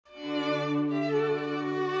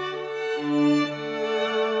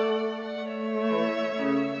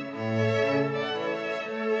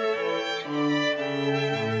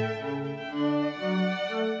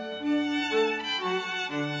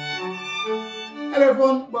Hello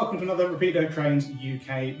everyone, welcome to another Rapido Trains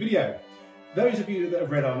UK video. Those of you that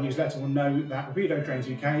have read our newsletter will know that Rapido Trains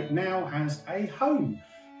UK now has a home.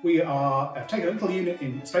 We have taken a little unit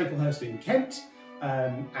in Staplehurst in Kent,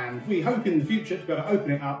 and we hope in the future to be able to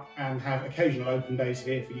open it up and have occasional open days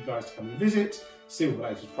here for you guys to come and visit, see all the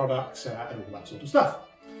latest products and all that sort of stuff.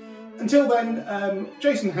 Until then,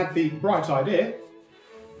 Jason had the bright idea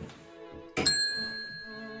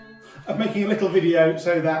of making a little video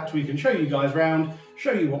so that we can show you guys around,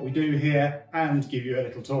 show you what we do here and give you a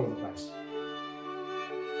little tour of the place.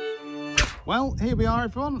 Well, here we are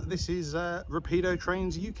everyone. This is Rapido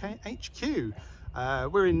Trains UK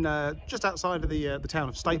HQ. We're in just outside of the town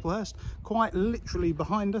of Staplehurst. Quite literally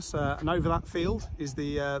behind us and over that field is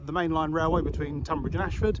the main line railway between Tunbridge and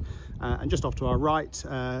Ashford, and just off to our right,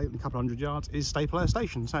 a couple of hundred yards, is Staplehurst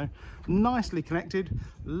Station. So nicely connected,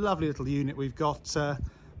 lovely little unit we've got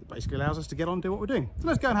that basically allows us to get on and do what we're doing. So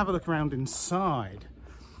let's go and have a look around inside.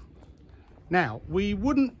 Now, we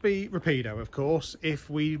wouldn't be Rapido, of course, if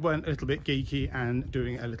we weren't a little bit geeky and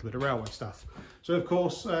doing a little bit of railway stuff. So, of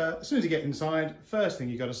course, as soon as you get inside, first thing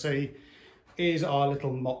you've got to see is our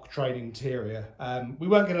little mock train interior. We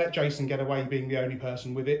weren't going to let Jason get away being the only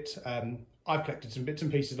person with it. I've collected some bits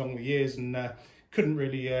and pieces along the years and couldn't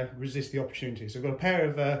really resist the opportunity. So we've got a pair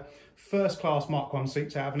of first-class Mark 1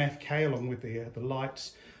 seats out of an FK along with the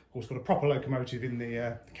lights. Of course, got a proper locomotive in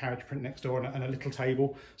the carriage print next door and a little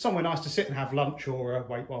table. Somewhere nice to sit and have lunch or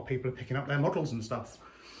wait while people are picking up their models and stuff.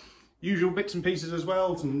 Usual bits and pieces as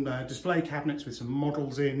well, some display cabinets with some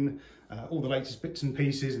models in, all the latest bits and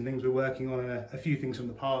pieces and things we're working on, and a few things from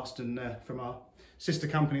the past and from our sister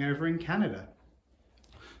company over in Canada.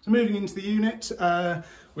 So moving into the unit,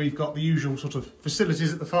 we've got the usual sort of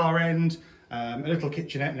facilities at the far end, a little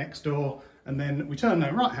kitchenette next door, and then we turn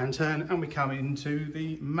a right-hand turn and we come into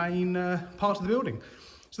the main part of the building.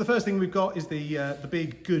 So the first thing we've got is the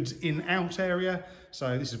big goods in-out area.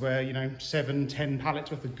 So this is where, you know, 7-10 pallets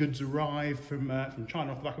worth of goods arrive from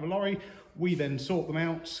China off the back of a lorry. We then sort them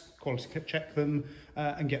out, quality check them,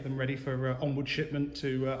 and get them ready for onward shipment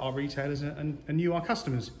to our retailers and you, our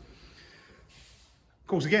customers. Of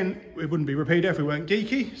course, again, it wouldn't be Rapido if we weren't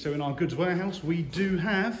geeky. So in our goods warehouse, we do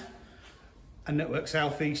have a Network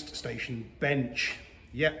Southeast station bench.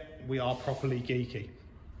 Yep, we are properly geeky.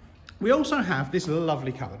 We also have this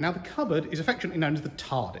lovely cupboard. Now the cupboard is affectionately known as the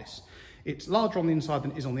TARDIS. It's larger on the inside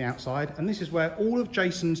than it is on the outside, and this is where all of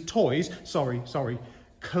Jason's toys,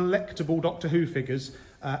 collectible Doctor Who figures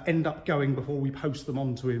end up going before we post them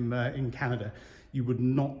onto him in Canada. You would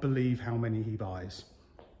not believe how many he buys.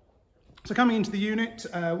 So coming into the unit,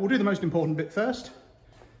 we'll do the most important bit first,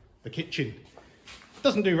 the kitchen.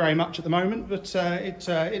 Doesn't do very much at the moment, but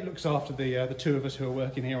it looks after the two of us who are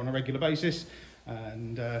working here on a regular basis,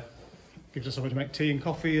 and gives us somewhere to make tea and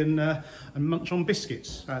coffee and munch on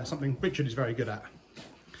biscuits, something Richard is very good at.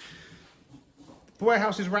 The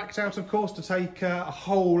warehouse is racked out, of course, to take a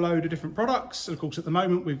whole load of different products. Of course, at the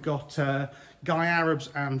moment, we've got Guy Arabs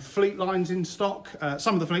and Fleet lines in stock.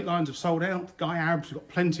 Some of the Fleet lines have sold out. Guy Arabs we've got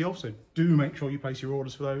plenty of, so do make sure you place your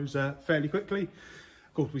orders for those fairly quickly.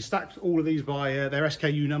 Of course, we stacked all of these by their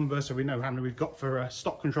SKU number, so we know how many we've got for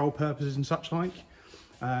stock control purposes and such like.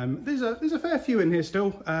 There's a fair few in here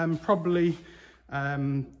still. Probably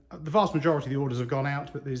the vast majority of the orders have gone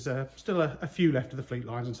out, but there's still a few left of the Fleet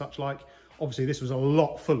lines and such like. Obviously, this was a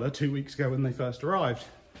lot fuller 2 weeks ago when they first arrived.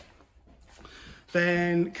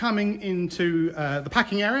 Then coming into the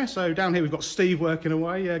packing area, so down here we've got Steve working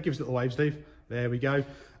away. Give us a little wave, Steve. There we go.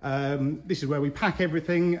 This is where we pack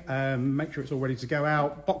everything, make sure it's all ready to go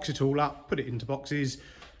out, box it all up, put it into boxes,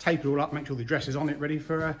 tape it all up, make sure the address is on it, ready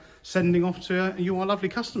for sending off to you, our lovely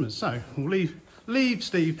customers. So we'll leave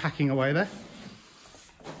Steve packing away there,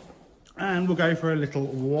 and we'll go for a little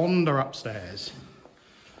wander upstairs.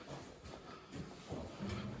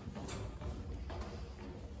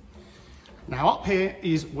 Now up here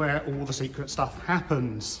is where all the secret stuff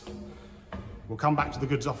happens. We'll come back to the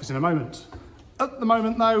goods office in a moment. At the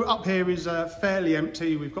moment though, up here is fairly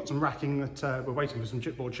empty. We've got some racking that we're waiting for some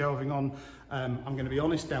chipboard shelving on. I'm going to be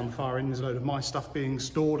honest, down the far end there's a load of my stuff being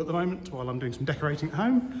stored at the moment while I'm doing some decorating at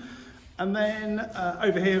home. And then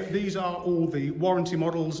over here, these are all the warranty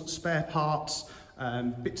models, spare parts,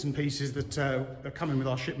 bits and pieces that are coming with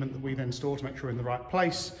our shipment that we then store to make sure we're in the right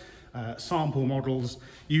place. Sample models,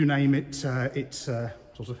 you name it, it's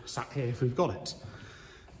sort of sat here if we've got it.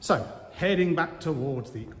 So, heading back towards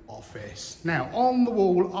the office. Now, on the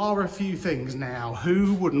wall are a few things now.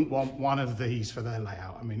 Who wouldn't want one of these for their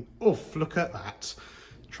layout? I mean, oof, look at that.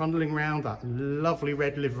 Trundling around that lovely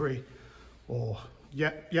red livery. Oh,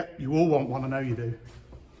 yep, you all want one, I know you do.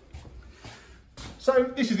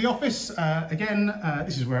 So this is the office.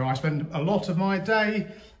 This is where I spend a lot of my day.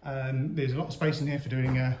 There's a lot of space in here for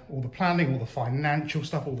doing all the planning, all the financial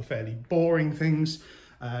stuff, all the fairly boring things.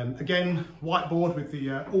 Again, whiteboard with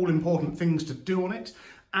the all-important things to do on it,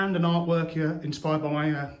 and an artwork inspired by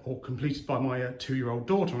my, or completed by my 2-year-old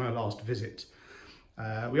daughter on her last visit.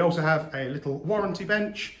 We also have a little warranty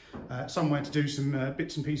bench, somewhere to do some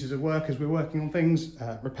bits and pieces of work as we're working on things,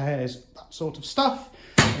 repairs, that sort of stuff.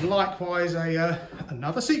 And likewise,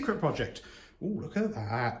 another secret project. Oh, look at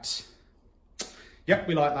that. Yep,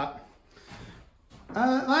 we like that.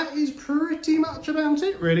 That is pretty much about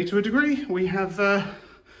it, really, to a degree. We have a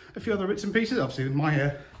few other bits and pieces, obviously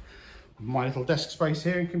my little desk space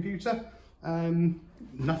here and computer.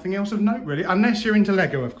 Nothing else of note, really, unless you're into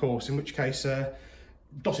Lego, of course, in which case,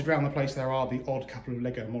 dotted around the place there are the odd couple of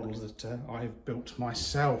Lego models that I've built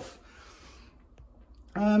myself.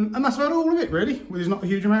 And that's about all of it, really. There's not a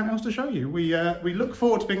huge amount else to show you. We look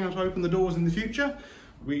forward to being able to open the doors in the future.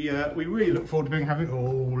 We really look forward to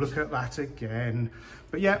oh, look at that again.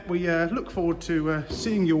 But yeah, we look forward to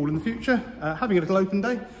seeing you all in the future, having a little open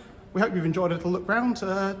day. We hope you've enjoyed a little look round.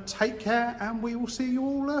 Take care, and we will see you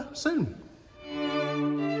all soon.